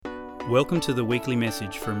Welcome to the weekly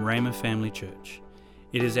message from Rhema Family Church.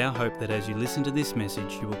 It is our hope that as you listen to this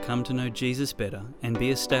message, you will come to know Jesus better and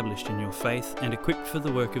be established in your faith and equipped for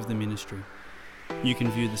the work of the ministry. You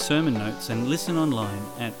can view the sermon notes and listen online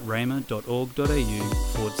at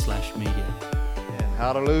rhema.org.au/media.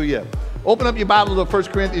 Hallelujah. Open up your Bible to 1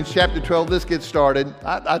 Corinthians chapter 12. Let's get started.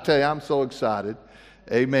 I tell you, I'm so excited.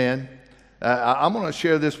 Amen. I'm going to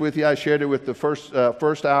share this with you. I shared it with the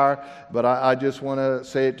first hour, but I just want to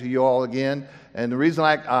say it to you all again. And the reason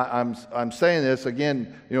I'm saying this,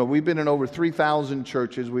 again, you know, we've been in over 3,000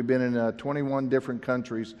 churches. We've been in 21 different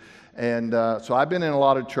countries. And so I've been in a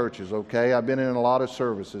lot of churches, okay? I've been in a lot of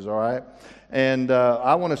services, all right? And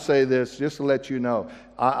I want to say this just to let you know.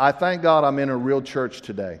 I thank God I'm in a real church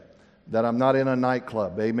today, that I'm not in a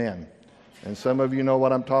nightclub. Amen. And some of you know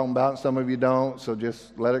what I'm talking about, and some of you don't, so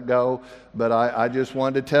just let it go. But I just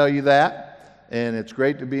wanted to tell you that. And it's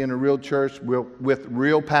great to be in a real church with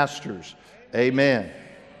real pastors. Amen.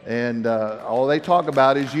 And all they talk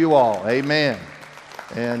about is you all. Amen.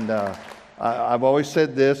 And I've always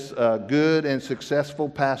said this, good and successful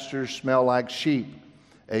pastors smell like sheep.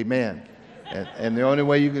 Amen. And the only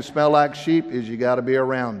way you can smell like sheep is you got to be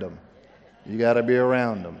around them. You got to be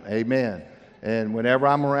around them. Amen. And whenever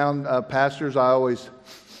I'm around pastors, I always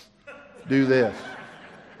do this.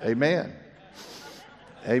 Amen.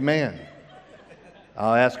 Amen.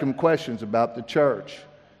 I'll ask them questions about the church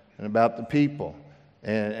and about the people.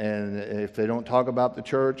 And if they don't talk about the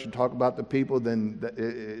church and talk about the people, then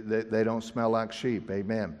they don't smell like sheep.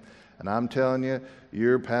 Amen. And I'm telling you,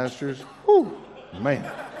 your pastors, whew, man.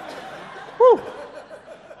 Whew.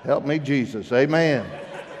 Help me, Jesus. Amen.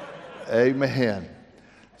 Amen.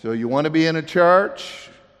 So you want to be in a church,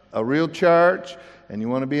 a real church, and you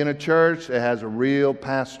want to be in a church that has a real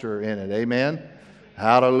pastor in it. Amen?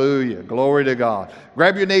 Hallelujah. Glory to God.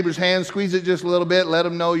 Grab your neighbor's hand, squeeze it just a little bit, let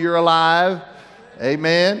them know you're alive.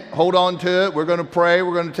 Amen. Hold on to it. We're going to pray.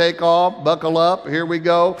 We're going to take off. Buckle up. Here we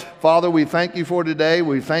go. Father, we thank you for today.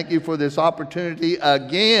 We thank you for this opportunity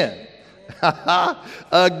again.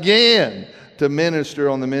 Again. To minister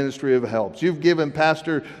on the ministry of helps. You've given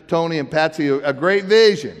Pastor Tony and Patsy a great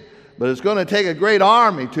vision, but it's going to take a great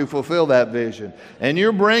army to fulfill that vision. And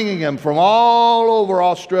you're bringing them from all over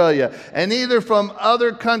Australia, and either from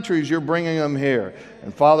other countries, you're bringing them here.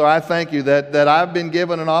 And Father, I thank you that I've been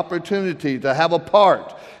given an opportunity to have a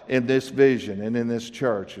part in this vision and in this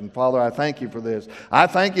church. And Father, I thank you for this. I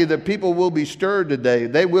thank you that people will be stirred today.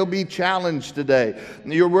 They will be challenged today.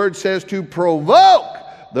 Your word says to provoke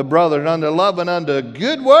the brethren unto love and unto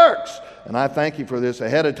good works. And I thank you for this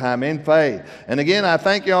ahead of time in faith. And again, I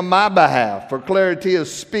thank you on my behalf for clarity of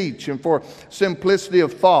speech and for simplicity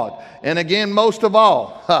of thought. And again, most of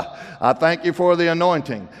all, I thank you for the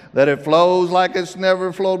anointing, that it flows like it's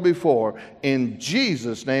never flowed before. In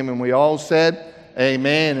Jesus' name, and we all said,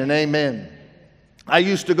 amen and amen. I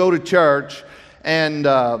used to go to church, and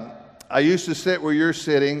I used to sit where you're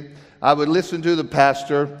sitting. I would listen to the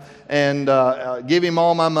pastor and give him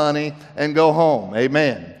all my money and go home.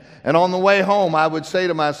 Amen. And on the way home, I would say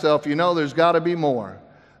to myself, you know, there's got to be more.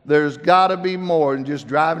 There's got to be more than just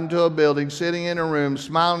driving to a building, sitting in a room,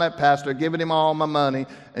 smiling at pastor, giving him all my money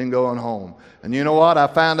and going home. And you know what? I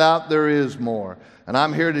found out there is more. And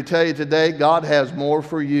I'm here to tell you today, God has more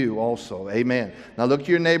for you also. Amen. Now look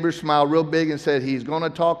to your neighbor, smile real big and say, he's going to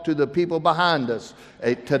talk to the people behind us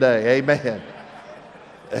today. Amen.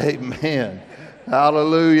 Amen.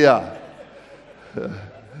 Hallelujah.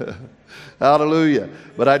 Hallelujah.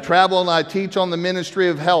 But I travel and I teach on the ministry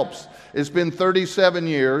of helps. It's been 37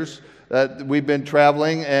 years that we've been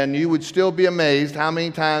traveling, and you would still be amazed how many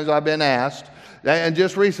times I've been asked. And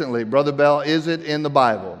just recently, Brother Bell, is it in the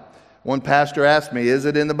Bible? One pastor asked me, is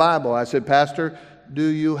it in the Bible? I said, Pastor, do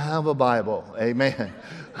you have a Bible? Amen.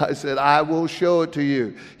 I said, I will show it to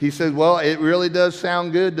you. He said, well, it really does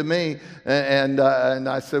sound good to me. And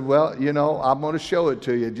I said, well, you know, I'm going to show it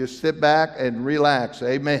to you. Just sit back and relax.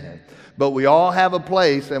 Amen. But we all have a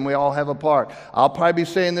place and we all have a part. I'll probably be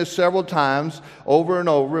saying this several times over and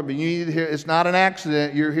over, but you need to hear, it's not an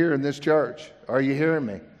accident you're here in this church. Are you hearing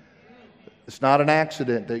me? It's not an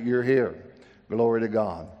accident that you're here. Glory to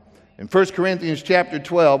God. In 1 Corinthians chapter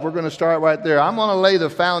 12, we're going to start right there. I'm going to lay the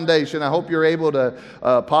foundation. I hope you're able to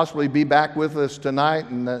possibly be back with us tonight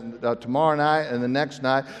and tomorrow night and the next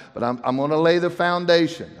night. But I'm going to lay the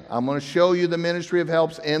foundation. I'm going to show you the ministry of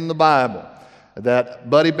helps in the Bible. That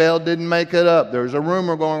Buddy Bell didn't make it up. There's a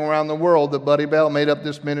rumor going around the world that Buddy Bell made up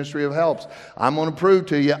this ministry of helps. I'm going to prove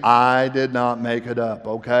to you I did not make it up,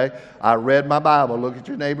 okay? I read my Bible. Look at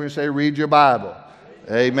your neighbor and say, read your Bible.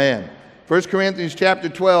 Amen. 1 Corinthians chapter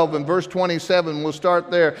 12 and verse 27, we'll start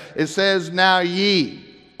there. It says, now ye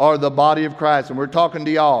are the body of Christ. And we're talking to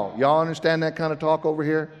y'all. Y'all understand that kind of talk over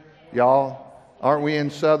here? Y'all? Aren't we in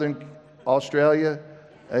Southern Australia?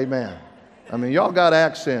 Amen. I mean, y'all got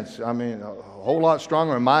accents. I mean, a whole lot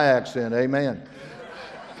stronger than my accent. Amen.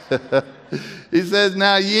 He says,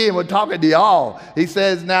 now ye, and we're talking to y'all. He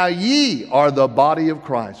says, now ye are the body of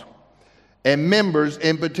Christ, and members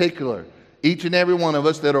in particular. Each and every one of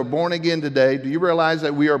us that are born again today, do you realize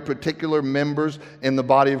that we are particular members in the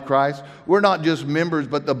body of Christ? We're not just members,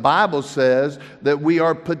 but the Bible says that we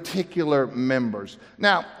are particular members.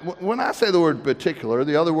 Now, when I say the word particular,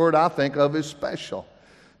 the other word I think of is special.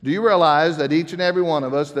 Do you realize that each and every one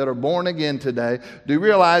of us that are born again today, do you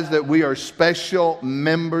realize that we are special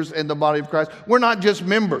members in the body of Christ? We're not just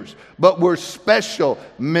members, but we're special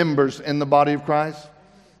members in the body of Christ.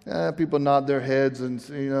 People nod their heads and,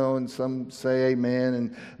 and some say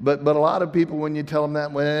amen. But a lot of people, when you tell them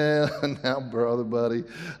that, well, now, brother, buddy,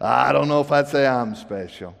 I don't know if I'd say I'm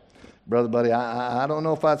special. Brother Buddy, I don't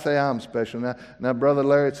know if I'd say I'm special. Now, Brother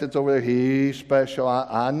Larry sits over there. He's special.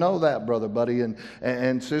 I know that, Brother Buddy.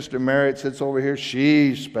 And Sister Mary sits over here.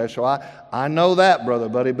 She's special. I know that, Brother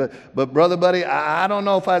Buddy. But Brother Buddy, I don't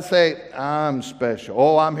know if I'd say I'm special.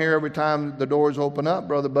 Oh, I'm here every time the doors open up,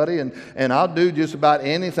 Brother Buddy. And I'll do just about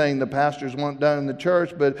anything the pastors want done in the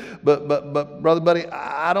church. But Brother Buddy,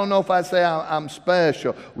 I don't know if I'd say I'm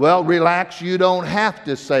special. Well, relax. You don't have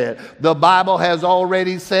to say it. The Bible has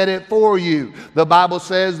already said it for you. The Bible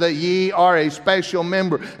says that ye are a special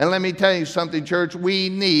member. And let me tell you something, church. We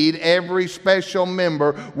need every special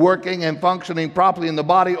member working and functioning properly in the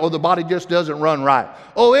body, or the body just doesn't run right.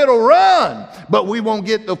 Oh, it'll run, but we won't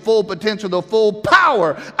get the full potential, the full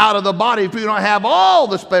power out of the body if we don't have all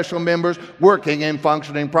the special members working and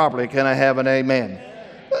functioning properly. Can I have an amen?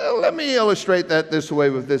 Well, let me illustrate that this way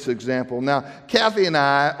with this example. Now, Kathy and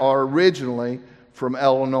I are originally from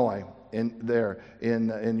Illinois. In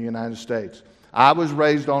the United States. I was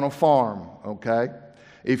raised on a farm, okay?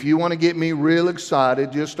 If you want to get me real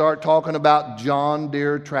excited, just start talking about John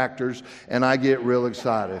Deere tractors, and I get real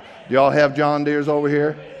excited. Do y'all have John Deeres over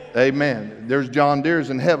here? Amen. There's John Deeres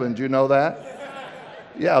in heaven. Do you know that?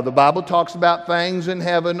 Yeah, the Bible talks about things in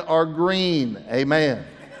heaven are green. Amen.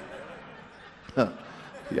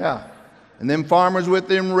 Yeah. And them farmers with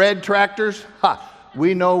them red tractors,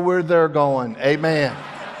 we know where they're going. Amen.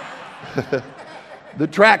 The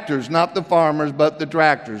tractors, not the farmers, but the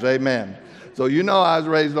tractors. Amen. So I was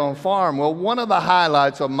raised on a farm. Well, one of the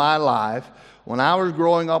highlights of my life when I was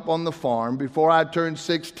growing up on the farm, before I turned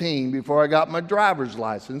 16, before I got my driver's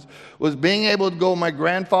license, was being able to go to my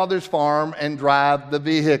grandfather's farm and drive the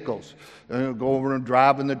vehicles. Go over and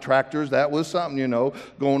driving the tractors, that was something,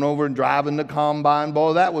 Going over and driving the combine,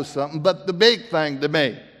 boy, that was something. But the big thing to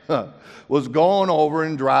me was going over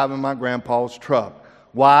and driving my grandpa's truck.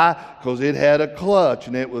 Why? Because it had a clutch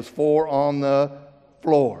and it was 4 on the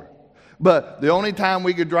floor. But the only time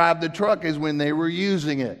we could drive the truck is when they were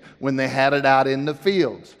using it, when they had it out in the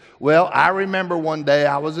fields. Well, I remember one day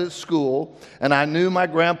I was at school and I knew my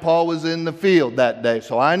grandpa was in the field that day.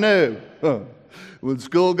 So I knew when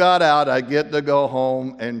school got out, I'd get to go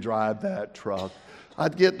home and drive that truck.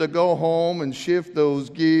 I'd get to go home and shift those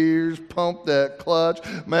gears, pump that clutch.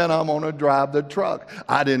 Man, I'm going to drive the truck.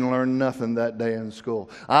 I didn't learn nothing that day in school.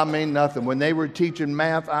 I mean nothing. When they were teaching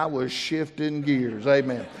math, I was shifting gears.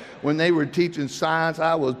 Amen. When they were teaching science,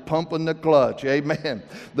 I was pumping the clutch. Amen.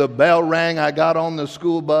 The bell rang. I got on the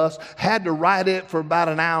school bus. Had to ride it for about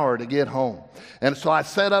an hour to get home. And so I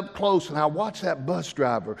sat up close and I watched that bus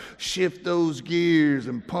driver shift those gears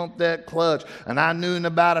and pump that clutch. And I knew in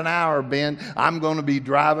about an hour, Ben, I'm going to be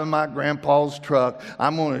driving my grandpa's truck.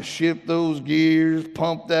 I'm going to shift those gears,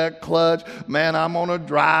 pump that clutch. Man, I'm going to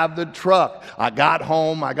drive the truck. I got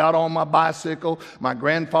home. I got on my bicycle. My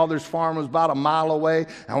grandfather's farm was about a mile away.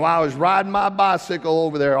 And while I was riding my bicycle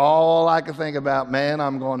over there, all I could think about, man,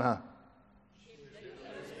 I'm going to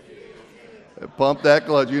pump that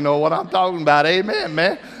clutch. You know what I'm talking about. Amen,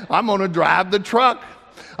 man. I'm going to drive the truck.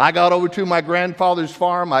 I got over to my grandfather's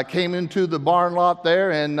farm. I came into the barn lot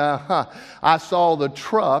there, and I saw the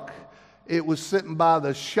truck. It was sitting by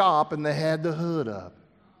the shop, and they had the hood up.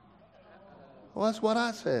 Well, that's what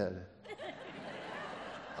I said.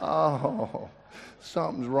 Oh,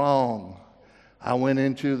 something's wrong. I went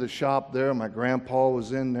into the shop there. My grandpa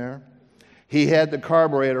was in there. He had the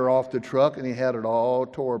carburetor off the truck, and he had it all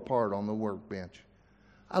tore apart on the workbench.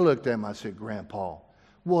 I looked at him. I said, Grandpa,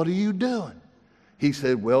 what are you doing? He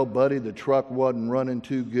said, well, buddy, the truck wasn't running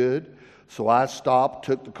too good. So I stopped,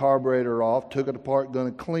 took the carburetor off, took it apart,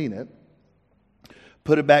 going to clean it,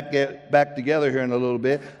 put it back together here in a little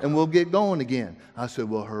bit, and we'll get going again. I said,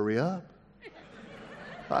 well, hurry up.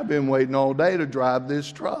 I've been waiting all day to drive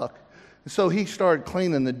this truck. So he started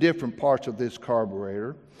cleaning the different parts of this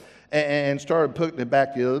carburetor and started putting it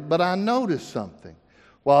back together. But I noticed something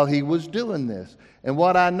while he was doing this. And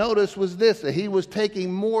what I noticed was this, that he was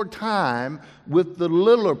taking more time with the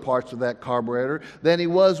littler parts of that carburetor than he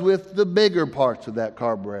was with the bigger parts of that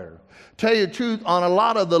carburetor. Tell you the truth, on a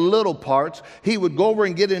lot of the little parts, he would go over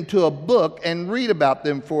and get into a book and read about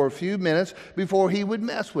them for a few minutes before he would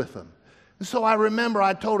mess with them. And so I remember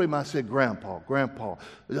I told him, I said, Grandpa,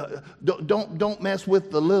 don't mess with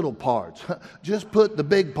the little parts. Just put the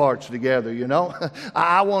big parts together, you know.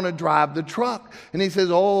 I want to drive the truck. And he says,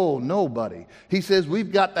 oh, no, buddy. He says,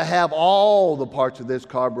 we've got to have all the parts of this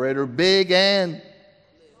carburetor, big and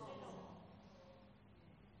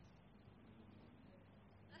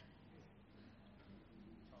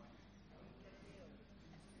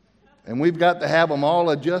we've got to have them all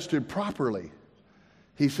adjusted properly.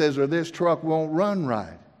 He says, or this truck won't run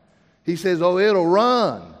right. He says, oh, it'll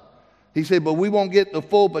run. He said, but we won't get the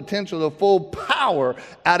full potential, the full power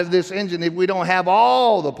out of this engine if we don't have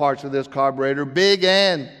all the parts of this carburetor, big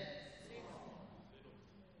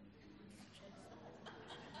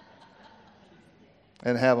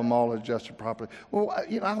and have them all adjusted properly. Well,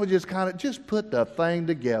 I would just put the thing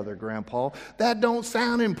together, Grandpa. That don't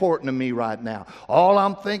sound important to me right now. All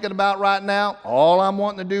I'm thinking about right now, all I'm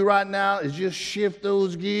wanting to do right now is just shift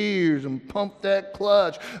those gears and pump that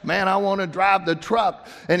clutch. Man, I want to drive the truck.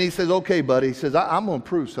 And he says, okay, buddy. He says, I'm going to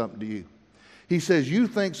prove something to you. He says, you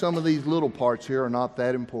think some of these little parts here are not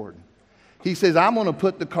that important. He says, I'm going to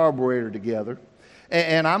put the carburetor together,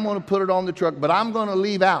 and I'm going to put it on the truck, but I'm going to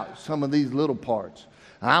leave out some of these little parts.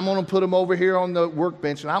 I'm going to put them over here on the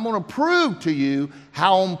workbench, and I'm going to prove to you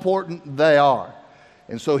how important they are.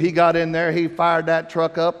 And so he got in there, he fired that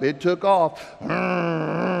truck up, it took off.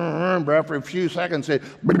 But after a few seconds, it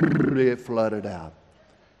flooded out.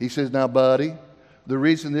 He says, now, buddy, the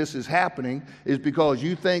reason this is happening is because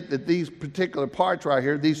you think that these particular parts right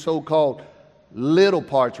here, these so-called little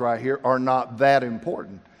parts right here, are not that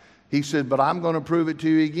important. He said, but I'm going to prove it to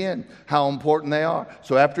you again, how important they are.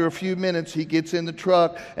 So after a few minutes, he gets in the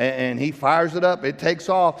truck and he fires it up. It takes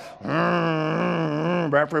off.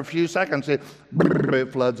 After a few seconds, it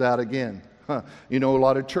floods out again. You know, a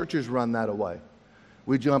lot of churches run that away.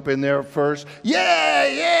 We jump in there first, yeah,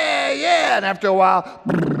 and after a while,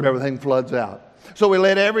 everything floods out. So we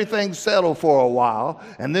let everything settle for a while,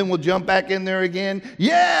 and then we'll jump back in there again,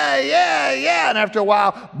 yeah, and after a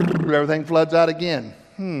while, everything floods out again.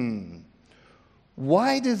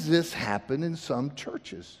 Why does this happen in some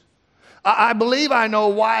churches? I believe I know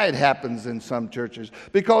why it happens in some churches.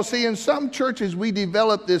 Because, see, in some churches we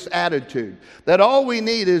develop this attitude that all we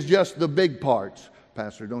need is just the big parts.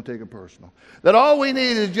 Pastor, don't take it personal. That all we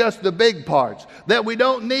need is just the big parts. That we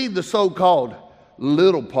don't need the so-called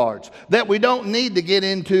little parts. That we don't need to get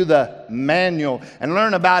into the manual and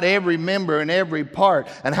learn about every member and every part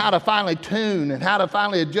and how to finally tune and how to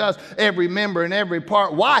finally adjust every member and every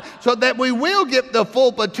part. Why? So that we will get the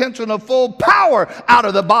full potential and the full power out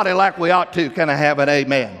of the body like we ought to. Can I have an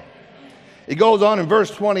amen? It goes on in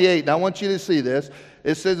verse 28. Now I want you to see this.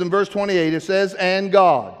 It says in verse 28, it says, and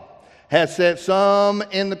God has set some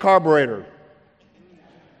in the carburetor.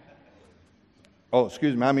 Oh,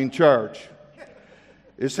 excuse me, I mean church.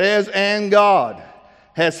 It says, and God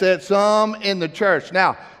has set some in the church.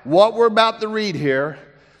 Now, what we're about to read here,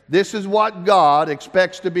 this is what God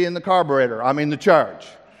expects to be in the carburetor. I mean the church.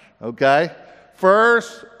 Okay?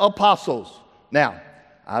 First, apostles. Now,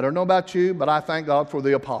 I don't know about you, but I thank God for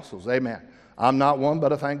the apostles. Amen. I'm not one,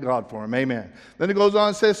 but I thank God for them. Amen. Then it goes on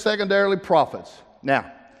and says, secondarily, prophets.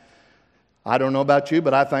 Now, I don't know about you,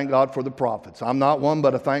 but I thank God for the prophets. I'm not one,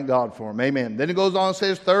 but I thank God for them. Amen. Then it goes on and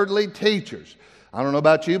says, thirdly, teachers. I don't know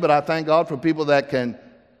about you, but I thank God for people that can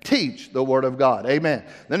teach the Word of God. Amen.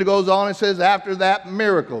 Then it goes on and says, after that,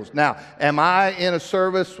 miracles. Now, am I in a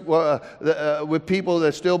service with people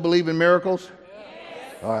that still believe in miracles?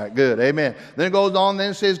 Yes. All right, good. Amen. Then it goes on,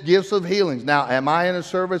 then it says gifts of healings. Now, am I in a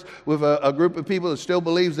service with a group of people that still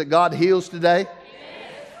believes that God heals today?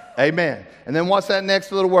 Yes. Amen. And then what's that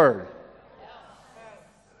next little word?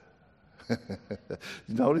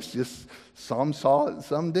 Notice just some saw it,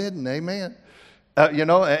 some didn't. Amen.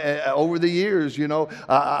 Over the years,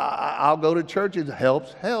 I'll go to churches.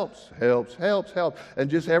 Helps. And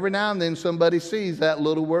just every now and then somebody sees that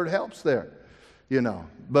little word helps there,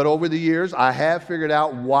 But over the years, I have figured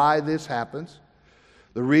out why this happens.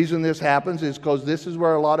 The reason this happens is because this is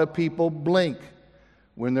where a lot of people blink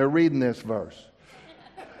when they're reading this verse.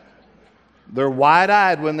 They're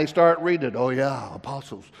wide-eyed when they start reading it. Oh, yeah,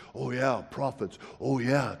 apostles. Oh, yeah, prophets. Oh,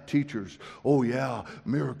 yeah, teachers. Oh, yeah,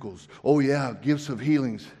 miracles. Oh, yeah, gifts of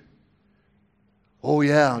healings. Oh,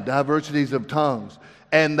 yeah, diversities of tongues.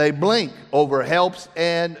 And they blink over helps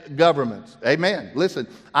and governments. Amen. Listen,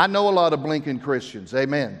 I know a lot of blinking Christians.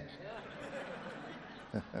 Amen.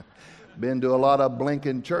 Been to a lot of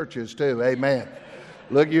blinking churches too. Amen.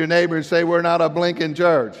 Look at your neighbor and say, we're not a blinking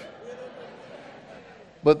church.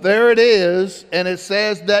 But there it is, and it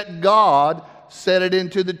says that God set it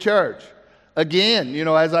into the church. Again,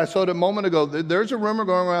 as I said a moment ago, there's a rumor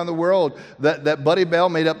going around the world that Buddy Bell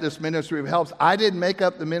made up this ministry of helps. I didn't make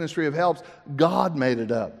up the ministry of helps. God made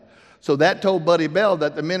it up. So that told Buddy Bell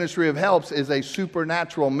that the ministry of helps is a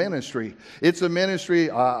supernatural ministry. It's a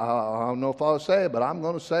ministry, I don't know if I'll say it, but I'm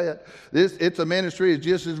going to say it. It's a ministry that's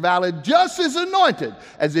just as valid, just as anointed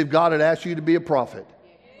as if God had asked you to be a prophet.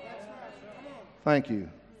 Thank you.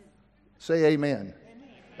 Say amen.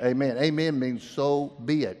 Amen. Amen means so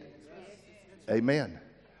be it. Amen.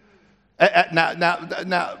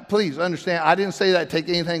 Now, please understand, I didn't say that to take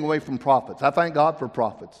anything away from prophets. I thank God for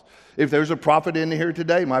prophets. If there's a prophet in here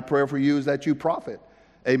today, my prayer for you is that you prophet.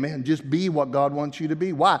 Amen. Just be what God wants you to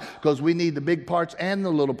be. Why? Because we need the big parts and the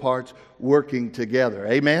little parts working together.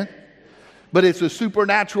 Amen. But it's a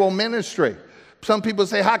supernatural ministry. Some people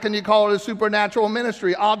say, how can you call it a supernatural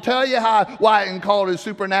ministry? I'll tell you why I can call it a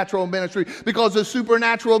supernatural ministry. Because the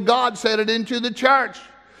supernatural God set it into the church.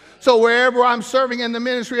 So wherever I'm serving in the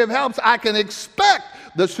ministry of helps, I can expect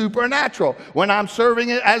the supernatural. When I'm serving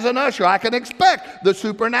it as an usher, I can expect the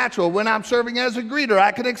supernatural. When I'm serving as a greeter,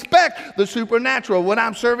 I can expect the supernatural. When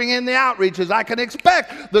I'm serving in the outreaches, I can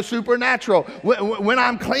expect the supernatural. When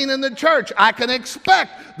I'm cleaning the church, I can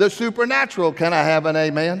expect the supernatural. Can I have an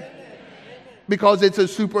amen? Because it's a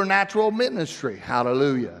supernatural ministry.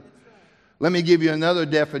 Hallelujah. Let me give you another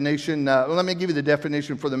definition. Let me give you the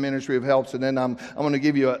definition for the ministry of helps, and then I'm going to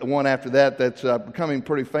give you one after that that's becoming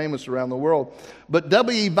pretty famous around the world. But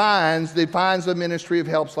W.E. Vines defines the ministry of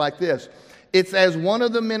helps like this. It's as one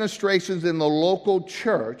of the ministrations in the local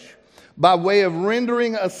church by way of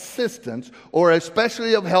rendering assistance or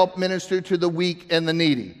especially of help minister to the weak and the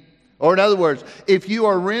needy. Or in other words, if you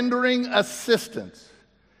are rendering assistance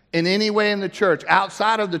in any way in the church,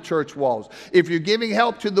 outside of the church walls, if you're giving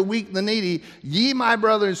help to the weak and the needy, ye, my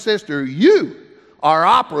brother and sister, you are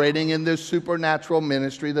operating in this supernatural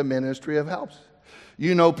ministry, the ministry of helps.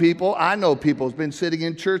 You know people, I know people who's been sitting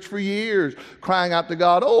in church for years crying out to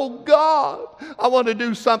God, oh God, I want to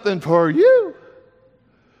do something for you.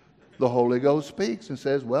 The Holy Ghost speaks and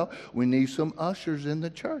says, well, we need some ushers in the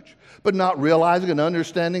church. But not realizing and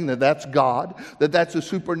understanding that that's God, that that's a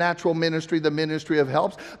supernatural ministry, the ministry of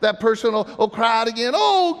helps. That person will cry out again,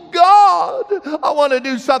 oh God, I want to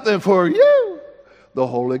do something for you. The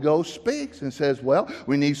Holy Ghost speaks and says, well,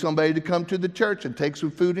 we need somebody to come to the church and take some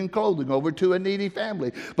food and clothing over to a needy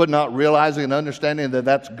family. But not realizing and understanding that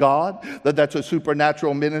that's God, that that's a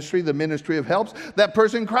supernatural ministry, the ministry of helps. That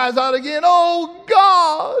person cries out again, oh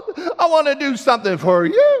God, I want to do something for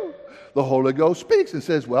you. The Holy Ghost speaks and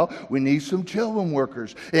says, well, we need some children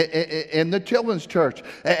workers in the children's church.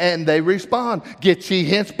 And they respond, get ye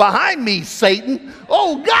hence behind me, Satan.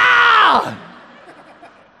 Oh God!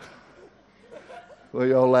 What are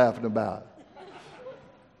y'all laughing about?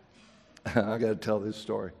 I got to tell this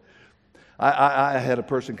story. I had a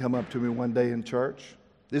person come up to me one day in church.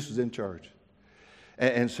 This was in church.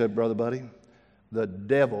 And said, Brother Buddy, the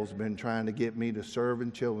devil's been trying to get me to serve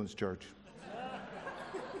in children's church.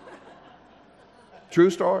 True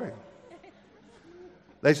story.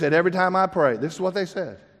 They said, every time I pray, this is what they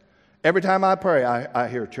said. Every time I pray, I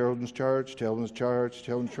hear children's church, children's church,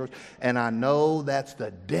 children's church. And I know that's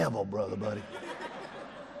the devil, Brother Buddy.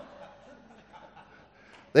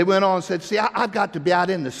 They went on and said, see, I've got to be out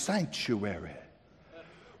in the sanctuary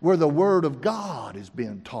where the Word of God is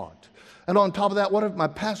being taught. And on top of that, what if my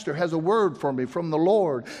pastor has a word for me from the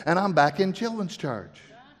Lord and I'm back in children's church?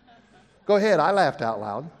 Go ahead, I laughed out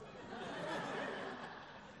loud.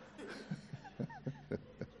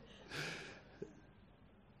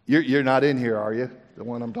 You're not in here, are you? The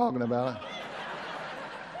one I'm talking about?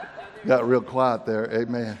 Got real quiet there,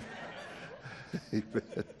 amen.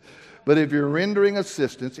 But if you're rendering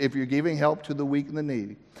assistance, if you're giving help to the weak and the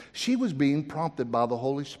needy, she was being prompted by the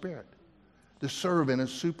Holy Spirit to serve in a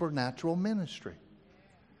supernatural ministry.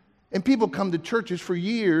 And people come to churches for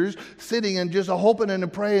years sitting and just hoping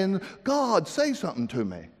and praying, God, say something to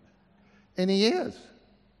me. And He is.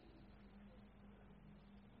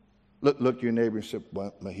 Look to your neighbor and say,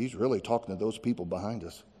 well, he's really talking to those people behind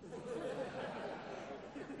us.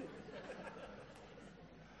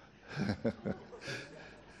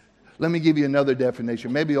 Let me give you another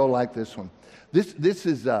definition. Maybe you'll like this one. This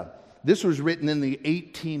was written in the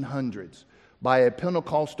 1800s by a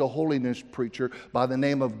Pentecostal holiness preacher by the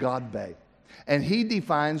name of Godbey. And he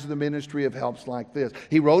defines the ministry of helps like this.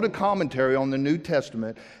 He wrote a commentary on the New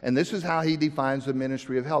Testament, and this is how he defines the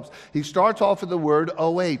ministry of helps. He starts off with the word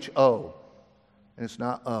O-H-O, and it's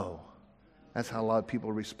not O. That's how a lot of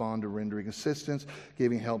people respond to rendering assistance,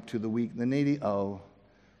 giving help to the weak and the needy. Oh,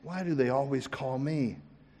 why do they always call me?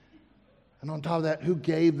 And on top of that, who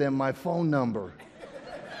gave them my phone number?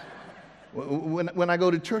 When I go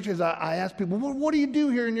to churches, I ask people, well, what do you do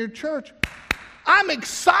here in your church? I'm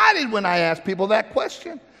excited when I ask people that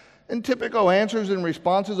question. And typical answers and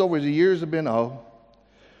responses over the years have been, oh,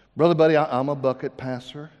 Brother Buddy, I'm a bucket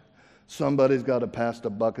passer. Somebody's got to pass the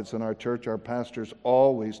buckets in our church. Our pastor's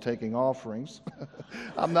always taking offerings.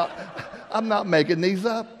 I'm not making these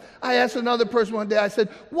up. I asked another person one day, I said,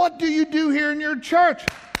 what do you do here in your church?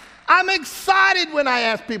 I'm excited when I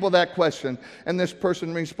ask people that question. And this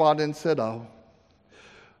person responded and said, oh,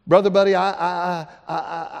 Brother Buddy, I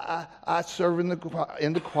serve in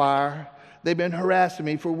the choir. They've been harassing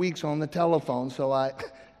me for weeks on the telephone, so I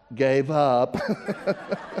gave up.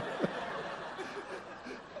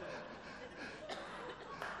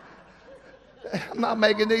 I'm not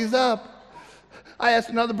making these up. I asked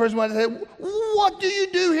another person, I said, what do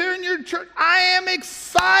you do here in your church? I am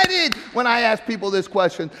excited when I ask people this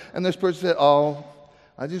question. And this person said, oh,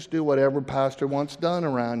 I just do whatever pastor wants done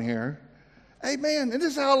around here. Amen. And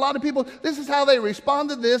this is how a lot of people, this is how they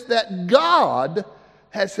respond to this, that God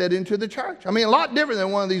has said into the church. I mean, a lot different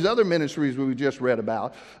than one of these other ministries we just read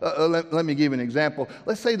about. Let me give you an example.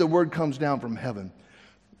 Let's say the word comes down from heaven.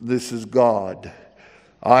 This is God.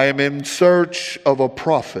 I am in search of a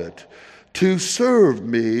prophet to serve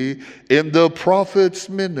me in the prophet's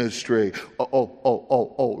ministry.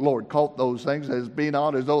 Oh, Lord, call those things as being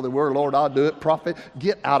on as though they were. Lord, I'll do it. Prophet,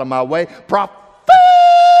 get out of my way. Prophet.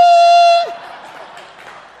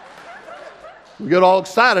 We get all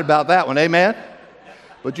excited about that one, amen?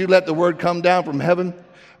 But you let the word come down from heaven.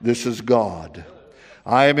 This is God.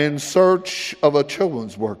 I am in search of a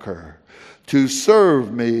children's worker to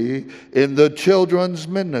serve me in the children's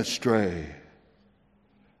ministry.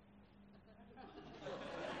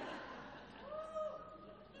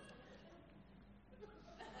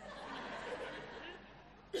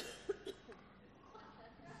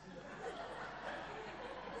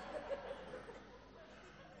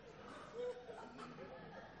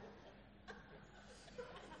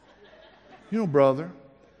 You know, brother,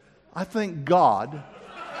 I think God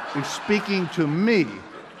is speaking to me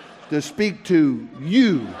to speak to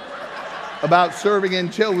you about serving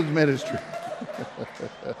in children's ministry.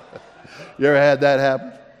 You ever had that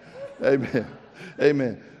happen? Amen.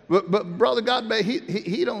 Amen. But Brother God,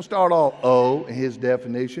 he don't start off O in his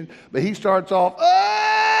definition, but he starts off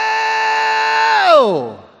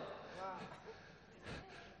oh.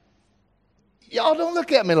 Y'all don't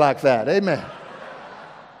look at me like that. Amen.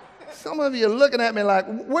 Some of you are looking at me like,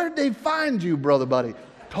 where'd they find you, Brother Buddy?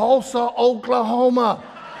 Tulsa, Oklahoma.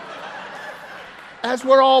 That's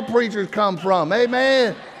where all preachers come from.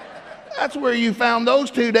 Amen. That's where you found those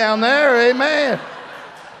two down there. Amen.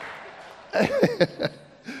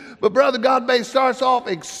 But Brother Godbey starts off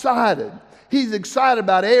excited. He's excited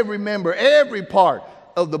about every member, every part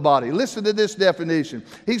of the body. Listen to this definition.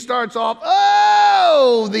 He starts off,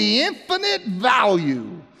 oh, the infinite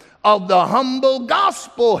value of the humble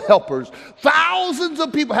gospel helpers. Thousands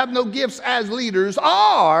of people have no gifts as leaders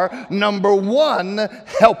are, number one,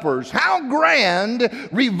 helpers. How grand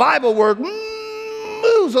revival work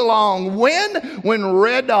moves along when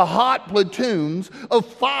red-hot platoons of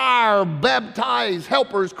fire-baptized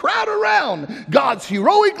helpers crowd around God's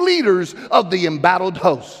heroic leaders of the embattled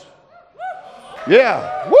hosts.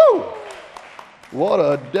 Yeah, woo! What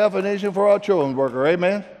a definition for our children's worker,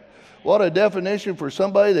 amen? What a definition for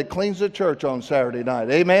somebody that cleans the church on Saturday night.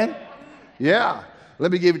 Amen? Yeah.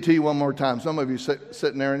 Let me give it to you one more time. Some of you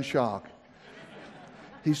sitting there in shock.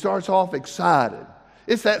 He starts off excited.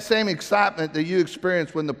 It's that same excitement that you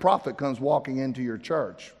experience when the prophet comes walking into your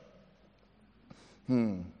church.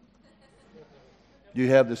 Do you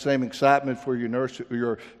have the same excitement for your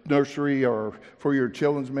nursery or for your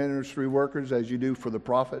children's ministry workers as you do for the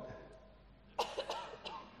prophet?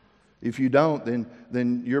 If you don't,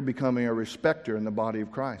 then you're becoming a respecter in the body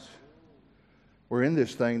of Christ. We're in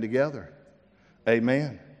this thing together.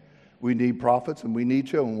 Amen. We need prophets and we need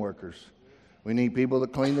children workers. We need people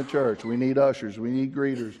that clean the church. We need ushers. We need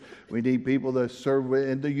greeters. We need people that serve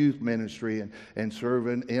in the youth ministry and serve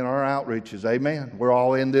in our outreaches. Amen. We're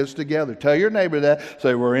all in this together. Tell your neighbor that.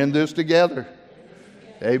 Say, we're in this together.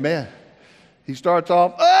 Amen. He starts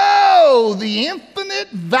off, oh! Oh, the infinite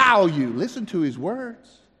value. Listen to his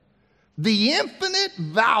words. The infinite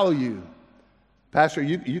value. Pastor,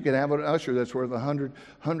 you can have an usher that's worth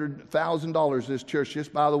 $100,000 this church.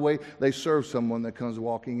 Just by the way, they serve someone that comes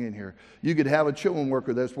walking in here. You could have a children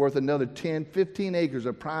worker that's worth another 10, 15 acres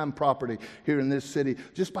of prime property here in this city.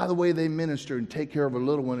 Just by the way they minister and take care of a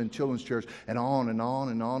little one in children's church, and on and on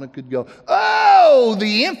and on it could go. Oh,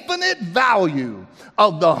 the infinite value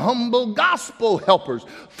of the humble gospel helpers.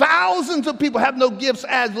 Thousands of people have no gifts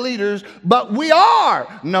as leaders, but we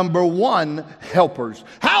are number one helpers.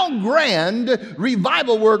 How grand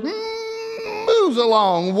revival work moves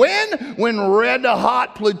along when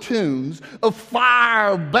red-hot platoons of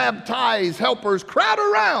fire-baptized helpers crowd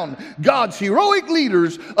around God's heroic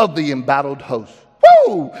leaders of the embattled host.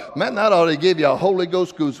 Woo! Man, that ought to give you a Holy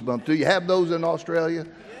Ghost goosebump. Do you have those in Australia?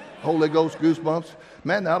 Holy Ghost goosebumps?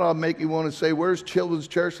 Man, that ought to make you want to say, where's Children's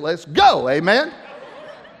Church? Let's go. Amen?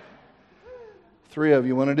 3 of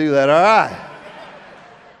you want to do that. All right.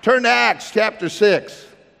 Turn to Acts chapter 6.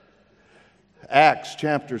 Acts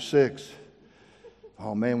chapter 6.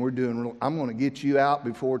 Oh man, I'm going to get you out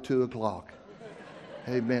before 2 o'clock.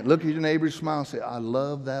 Amen. Look at your neighbor, smile, and say, I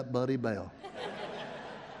love that Buddy Bell.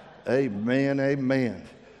 Amen, amen.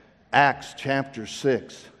 Acts chapter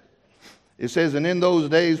 6. It says, and in those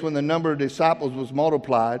days when the number of disciples was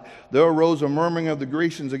multiplied, there arose a murmuring of the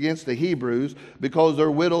Grecians against the Hebrews because their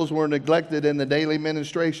widows were neglected in the daily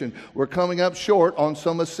ministration. We're coming up short on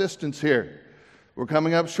some assistance here. We're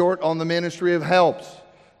coming up short on the ministry of helps.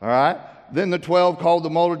 All right? Then the 12 called the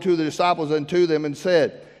multitude of the disciples unto them and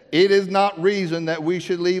said, it is not reason that we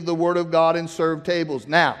should leave the word of God and serve tables.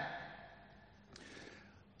 Now,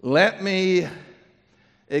 let me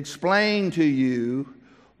explain to you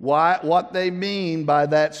what they mean by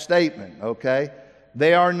that statement, okay?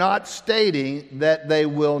 They are not stating that they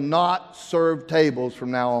will not serve tables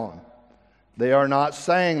from now on. They are not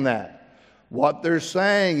saying that. What they're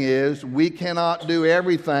saying is we cannot do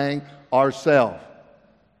everything ourselves,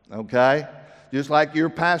 okay? Just like your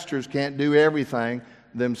pastors can't do everything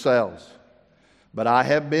themselves. But I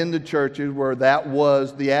have been to churches where that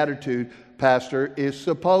was the attitude. Pastor is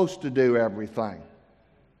supposed to do everything.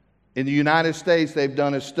 In the United States, they've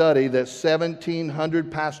done a study that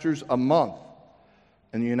 1,700 pastors a month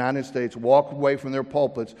in the United States walk away from their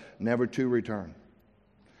pulpits, never to return.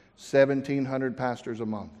 1,700 pastors a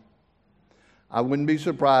month. I wouldn't be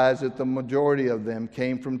surprised if the majority of them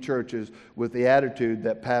came from churches with the attitude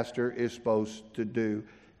that pastor is supposed to do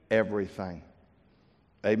everything.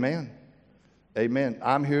 Amen. Amen.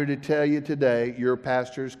 I'm here to tell you today, your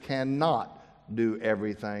pastors cannot do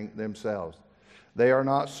everything themselves. They are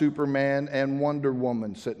not Superman and Wonder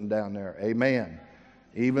Woman sitting down there. Amen.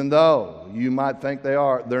 Even though you might think they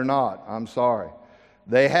are, they're not. I'm sorry.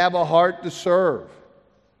 They have a heart to serve.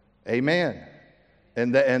 Amen.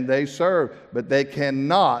 And they serve, but they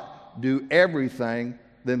cannot do everything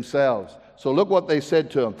themselves. So look what they said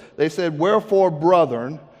to them. They said, wherefore,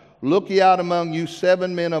 brethren, look ye out among you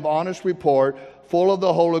 7 men of honest report, full of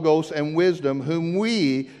the Holy Ghost and wisdom, whom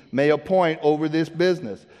we may appoint over this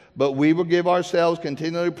business. But we will give ourselves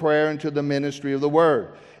continually prayer unto the ministry of the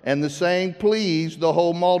word. And the saying pleased the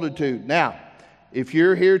whole multitude. Now, if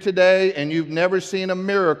you're here today and you've never seen a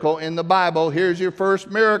miracle in the Bible, here's your first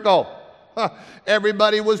miracle.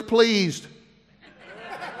 Everybody was pleased.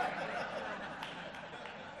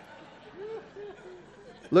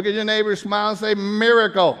 Look at your neighbor, smile, and say,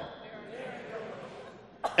 miracle.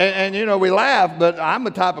 And you know, we laugh, but I'm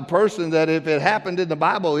the type of person that if it happened in the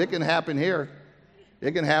Bible, it can happen here.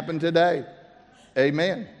 It can happen today.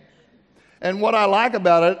 Amen. And what I like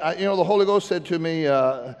about it, you know, the Holy Ghost said to me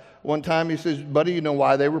one time, he says, buddy, you know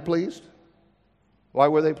why they were pleased? Why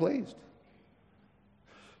were they pleased?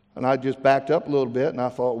 And I just backed up a little bit, and I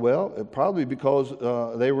thought, well, probably because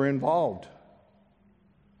they were involved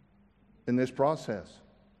in this process.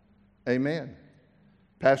 Amen.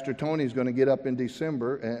 Pastor Tony's going to get up in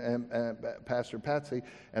December, and Pastor Patsy,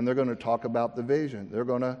 and they're going to talk about the vision. They're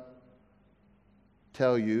going to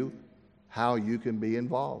tell you how you can be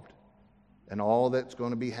involved and all that's going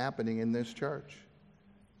to be happening in this church.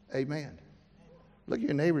 Amen. Look at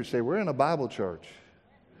your neighbor and say, we're in a Bible church.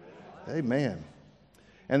 Amen.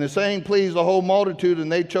 And the saying pleased the whole multitude, and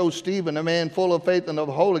they chose Stephen, a man full of faith and of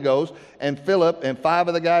the Holy Ghost, and Philip, and 5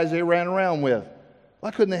 of the guys they ran around with.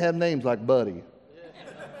 Why couldn't they have names like Buddy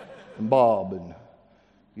and Bob and,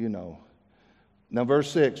 you know. Now verse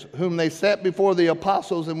 6, whom they set before the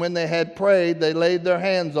apostles, and when they had prayed, they laid their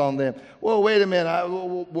hands on them. Well, wait a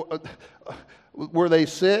minute. Were they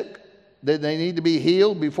sick? Did they need to be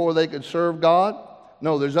healed before they could serve God?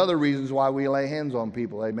 No, there's other reasons why we lay hands on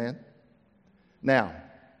people. Amen. Now,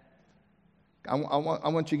 I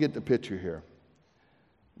want you to get the picture here.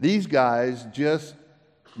 These guys just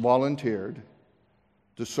volunteered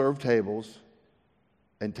to serve tables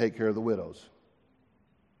and take care of the widows.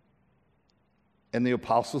 And the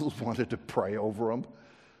apostles wanted to pray over them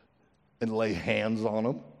and lay hands on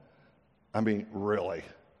them. I mean, really.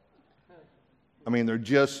 I mean, they're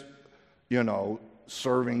just,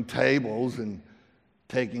 serving tables and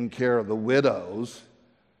taking care of the widows.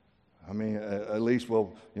 I mean, at least,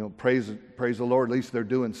 praise the Lord, at least they're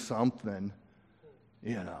doing something,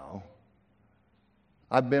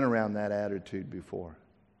 I've been around that attitude before.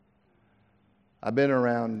 I've been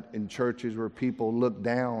around in churches where people look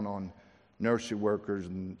down on nursery workers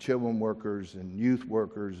and children workers and youth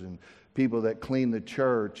workers and people that clean the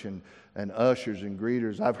church and ushers and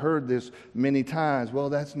greeters. I've heard this many times. Well,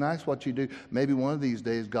 that's nice what you do. Maybe one of these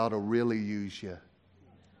days God will really use you.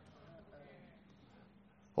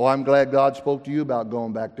 Oh, I'm glad God spoke to you about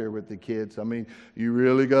going back there with the kids. I mean, you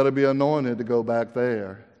really got to be anointed to go back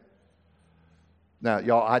there. Now,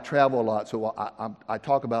 y'all, I travel a lot, so I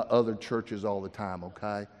talk about other churches all the time,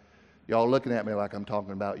 okay? Y'all looking at me like I'm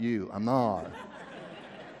talking about you. I'm not.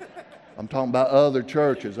 I'm talking about other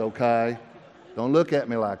churches, okay? Don't look at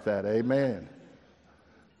me like that, amen.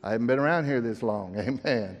 I haven't been around here this long,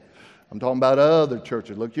 amen. I'm talking about other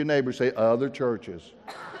churches. Look at your neighbor, say other churches.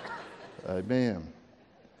 Amen.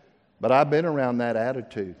 But I've been around that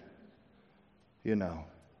attitude,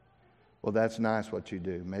 Well, that's nice what you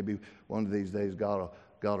do. Maybe one of these days God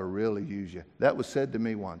will really use you. That was said to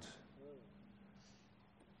me once.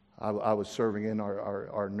 I was serving in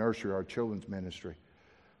our nursery, our children's ministry.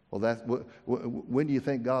 Well, when do you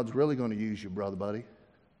think God's really going to use you, brother, buddy?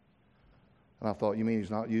 And I thought, you mean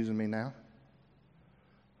He's not using me now?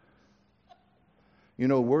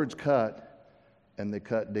 Words cut, and they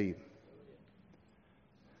cut deep.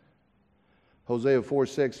 Hosea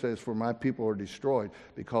 4:6 says, "For my people are destroyed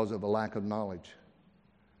because of a lack of knowledge."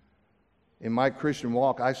 In my Christian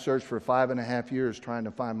walk, I searched for 5.5 years trying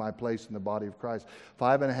to find my place in the body of Christ.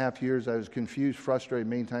 5.5 years, I was confused, frustrated,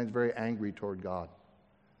 many times very angry toward God.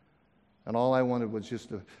 And all I wanted was just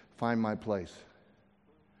to find my place.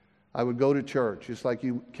 I would go to church, just like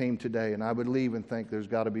you came today, and I would leave and think, there's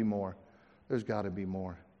got to be more. There's got to be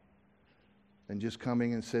more than just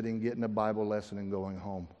coming and sitting, getting a Bible lesson, and going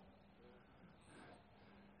home.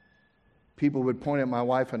 People would point at my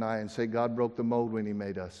wife and I and say, God broke the mold when He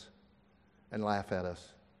made us, and laugh at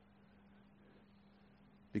us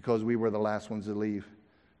because we were the last ones to leave,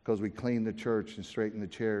 because we cleaned the church and straightened the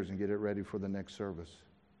chairs and get it ready for the next service.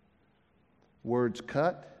 Words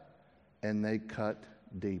cut, and they cut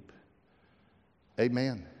deep.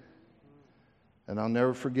 Amen. And I'll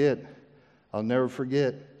never forget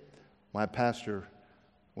my pastor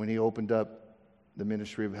when he opened up the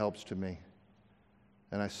ministry of helps to me.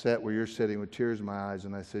 And I sat where you're sitting with tears in my eyes,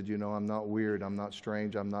 and I said, I'm not weird, I'm not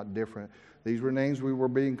strange, I'm not different. These were names we were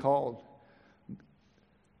being called.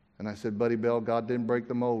 And I said, Buddy Bell, God didn't break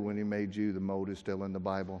the mold when He made you. The mold is still in the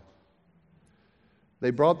Bible.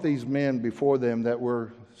 They brought these men before them that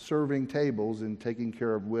were serving tables and taking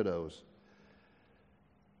care of widows.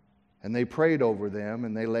 And they prayed over them,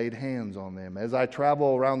 and they laid hands on them. As I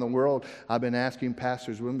travel around the world, I've been asking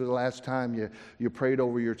pastors, when was the last time you prayed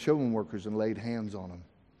over your children workers and laid hands on them?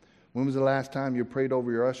 When was the last time you prayed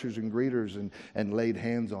over your ushers and greeters and laid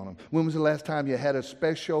hands on them? When was the last time you had a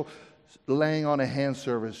special laying on a hand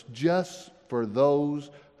service just for those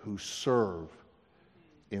who serve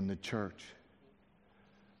in the church?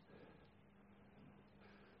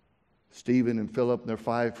 Stephen and Philip and their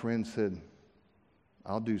 5 friends said,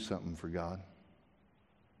 I'll do something for God.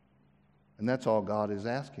 And that's all God is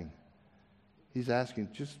asking. He's asking,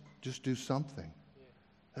 just do something.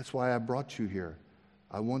 That's why I brought you here.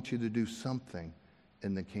 I want you to do something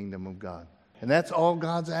in the kingdom of God. And that's all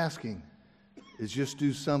God's asking, is just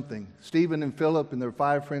do something. Stephen and Philip and their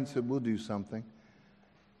 5 friends said, we'll do something.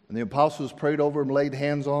 And the apostles prayed over them, laid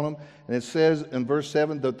hands on them. And it says in verse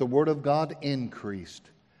 7 that the word of God increased.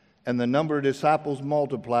 And the number of disciples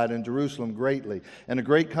multiplied in Jerusalem greatly. And a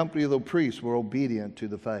great company of the priests were obedient to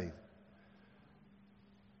the faith.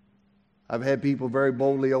 I've had people very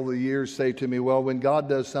boldly over the years say to me, well, when God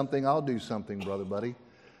does something, I'll do something, brother buddy.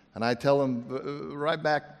 And I tell them right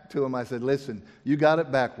back to them, I said, listen, you got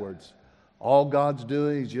it backwards. All God's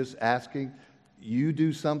doing is just asking you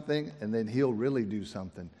do something, and then He'll really do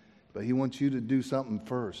something. But He wants you to do something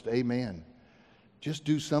first. Amen. Just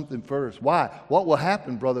do something first. Why? What will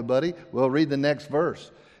happen, brother buddy? Well, read the next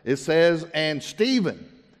verse. It says, and Stephen,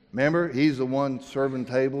 remember, he's the one serving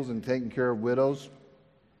tables and taking care of widows.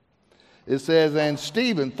 It says, and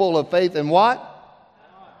Stephen, full of faith and what?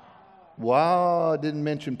 Well, I didn't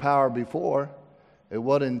mention power before. It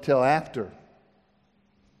wasn't until after.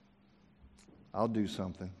 I'll do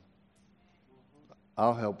something.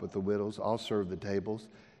 I'll help with the widows. I'll serve the tables.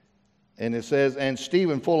 And it says, and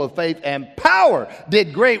Stephen, full of faith and power,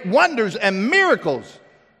 did great wonders and miracles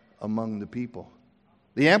among the people.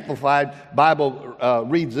 The Amplified Bible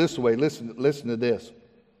reads this way. Listen to this.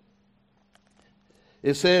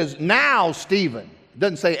 It says, now Stephen. It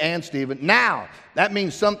doesn't say and Stephen. Now. That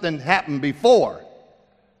means something happened before.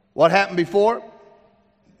 What happened before?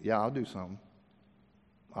 Yeah, I'll do something.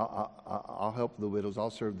 I'll help the widows. I'll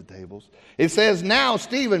serve the tables. It says, now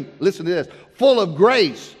Stephen, listen to this, full of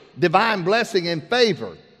grace, divine blessing and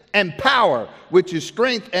favor and power, which is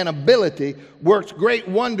strength and ability, works great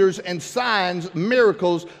wonders and signs,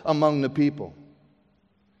 miracles among the people.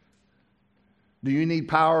 Do you need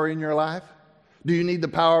power in your life? Do you need the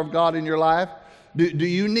power of God in your life? Do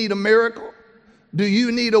you need a miracle? Do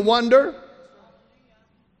you need a wonder?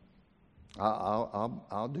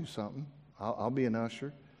 I'll do something. I'll be an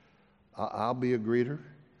usher. I'll be a greeter.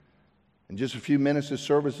 In just a few minutes, this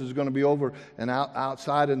service is going to be over. And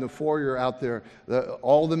outside in the foyer out there,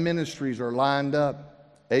 all the ministries are lined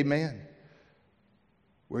up. Amen.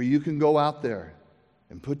 Where you can go out there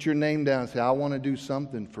and put your name down and say, I want to do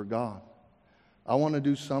something for God. I want to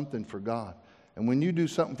do something for God. And when you do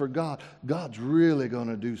something for God, God's really going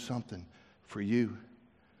to do something for you.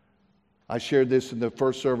 I shared this in the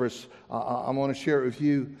first service. I want to share it with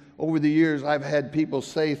you. Over the years, I've had people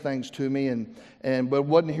say things to me, but it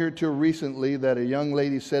wasn't here till recently that a young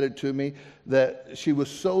lady said it to me, that she was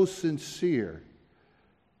so sincere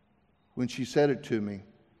when she said it to me.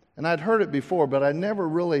 And I'd heard it before, but I never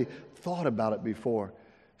really thought about it before.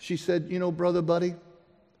 She said, you know, Brother Buddy,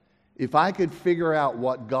 if I could figure out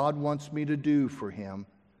what God wants me to do for Him,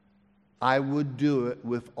 I would do it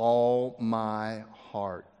with all my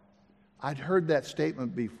heart. I'd heard that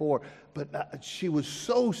statement before, but she was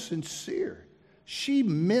so sincere. She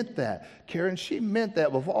meant that. Karen, she meant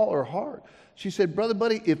that with all her heart. She said, Brother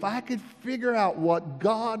Buddy, if I could figure out what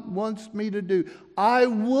God wants me to do, I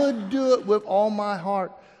would do it with all my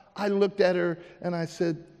heart. I looked at her and I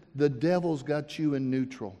said, the devil's got you in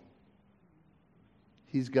neutral.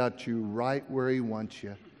 He's got you right where he wants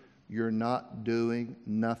you. You're not doing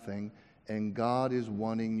nothing, and God is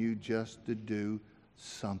wanting you just to do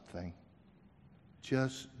something.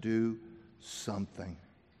 Just do something.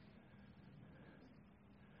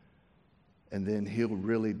 And then He'll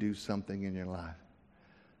really do something in your life.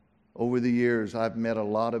 Over the years, I've met a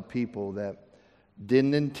lot of people that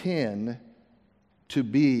didn't intend to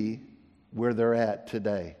be where they're at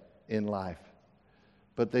today in life.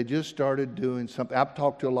 But they just started doing something. I've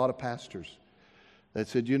talked to a lot of pastors that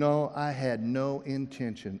said, you know, I had no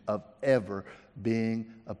intention of ever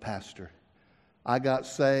being a pastor. I got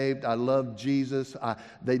saved. I loved Jesus.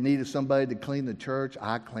 They needed somebody to clean the church.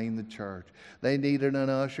 I cleaned the church. They needed an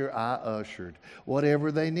usher. I ushered.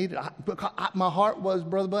 Whatever they needed. My heart was,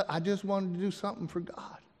 Brother Bud, I just wanted to do something for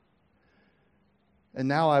God. And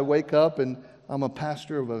now I wake up and I'm a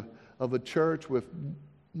pastor of a church with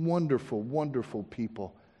wonderful, wonderful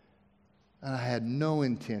people. And I had no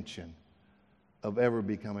intention of ever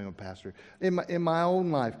becoming a pastor. In my own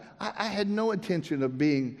life, I had no intention of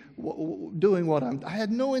doing what I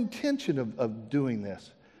had no intention of doing this.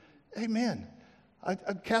 Amen.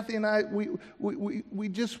 Kathy and I, we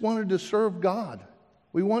just wanted to serve God.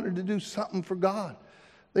 We wanted to do something for God.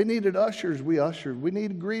 They needed ushers, we ushered. We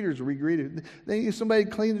needed greeters, we greeted. They needed somebody to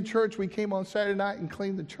clean the church. We came on Saturday night and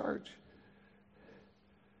cleaned the church.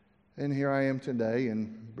 And here I am today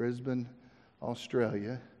in Brisbane,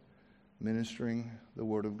 Australia, ministering the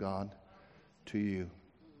Word of God to you.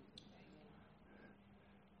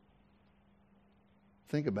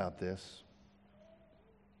 Think about this.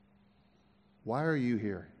 Why are you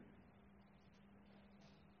here?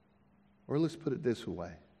 Or let's put it this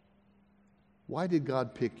way. Why did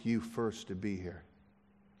God pick you first to be here?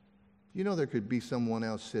 You know there could be someone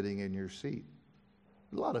else sitting in your seat.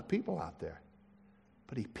 A lot of people out there.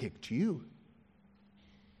 But He picked you.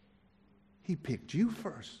 He picked you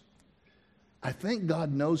first. I think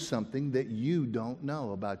God knows something that you don't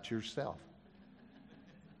know about yourself.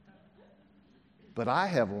 But I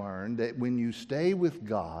have learned that when you stay with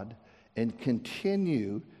God and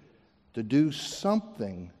continue to do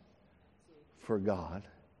something for God,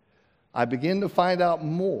 I begin to find out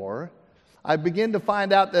more. I begin to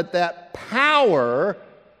find out that power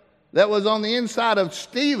that was on the inside of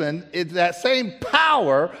Stephen, it's that same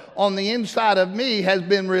power on the inside of me has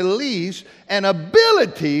been released, and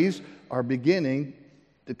abilities are beginning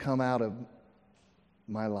to come out of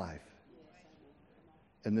my life.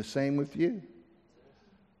 And the same with you.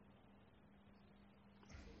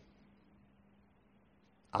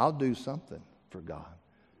 I'll do something for God.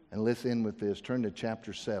 And let's end with this. Turn to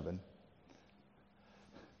chapter 7.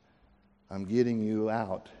 I'm getting you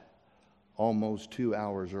out almost 2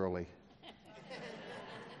 hours early.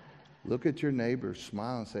 Look at your neighbor,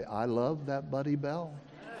 smile, and say, I love that Buddy Bell.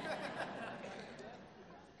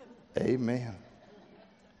 Amen.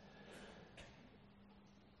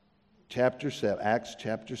 Chapter 7, Acts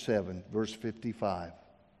chapter 7, verse 55.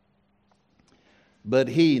 But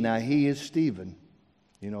he, now he is Stephen,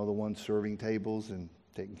 you know, the one serving tables and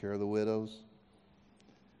taking care of the widows.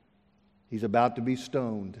 He's about to be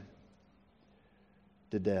stoned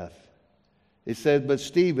to death. It says, but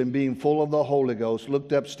Stephen, being full of the Holy Ghost,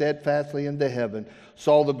 looked up steadfastly into heaven,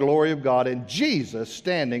 saw the glory of God, and Jesus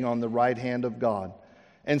standing on the right hand of God,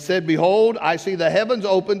 and said, behold, I see the heavens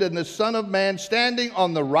opened, and the Son of Man standing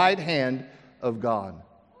on the right hand of God.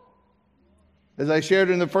 As I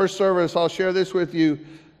shared in the first service, I'll share this with you.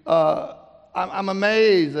 I'm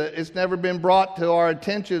amazed that it's never been brought to our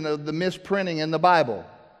attention of the misprinting in the Bible.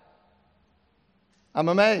 I'm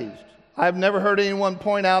amazed. I've never heard anyone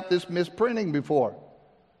point out this misprinting before.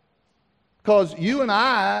 Because you and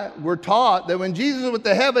I were taught that when Jesus is with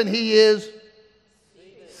the heaven, he is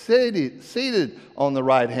seated on the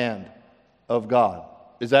right hand of God.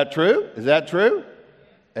 Is that true? Is that true?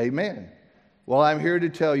 Amen. Well, I'm here to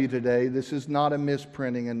tell you today, this is not a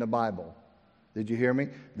misprinting in the Bible. Did you hear me?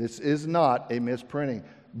 This is not a misprinting,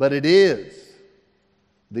 but it is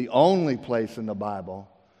the only place in the Bible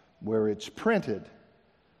where it's printed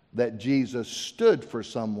that Jesus stood for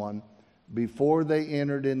someone before they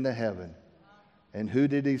entered into heaven. And who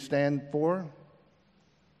did he stand for?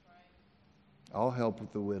 I'll help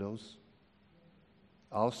with the widows.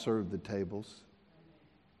 I'll serve the tables.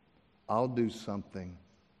 I'll do something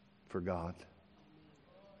for God.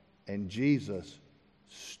 And Jesus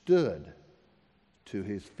stood to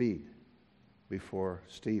his feet before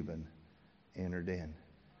Stephen entered in.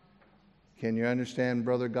 Can you understand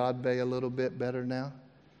Brother Godbey a little bit better now?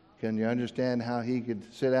 Can you understand how he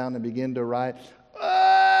could sit down and begin to write?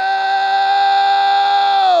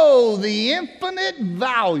 Oh, the infinite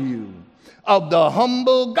value of the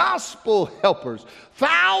humble gospel helpers.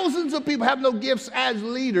 Thousands of people have no gifts as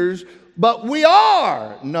leaders, but we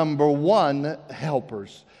are number one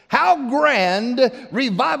helpers. How grand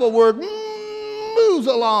revival work moves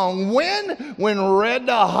along when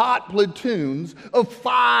red-hot platoons of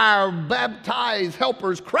fire-baptized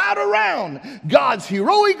helpers crowd around God's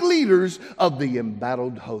heroic leaders of the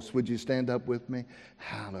embattled host. Would you stand up with me?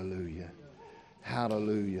 Hallelujah.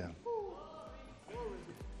 Hallelujah.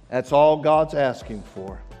 That's all God's asking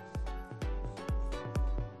for.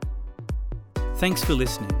 Thanks for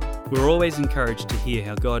listening. We're always encouraged to hear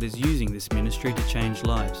how God is using this ministry to change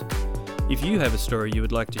lives. If you have a story you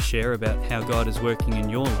would like to share about how God is working in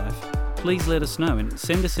your life, please let us know and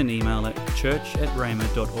send us an email at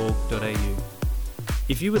church@rhema.org.au.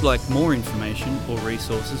 If you would like more information or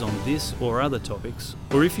resources on this or other topics,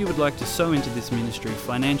 or if you would like to sow into this ministry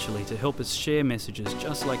financially to help us share messages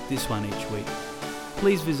just like this one each week,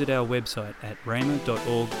 please visit our website at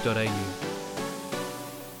rhema.org.au.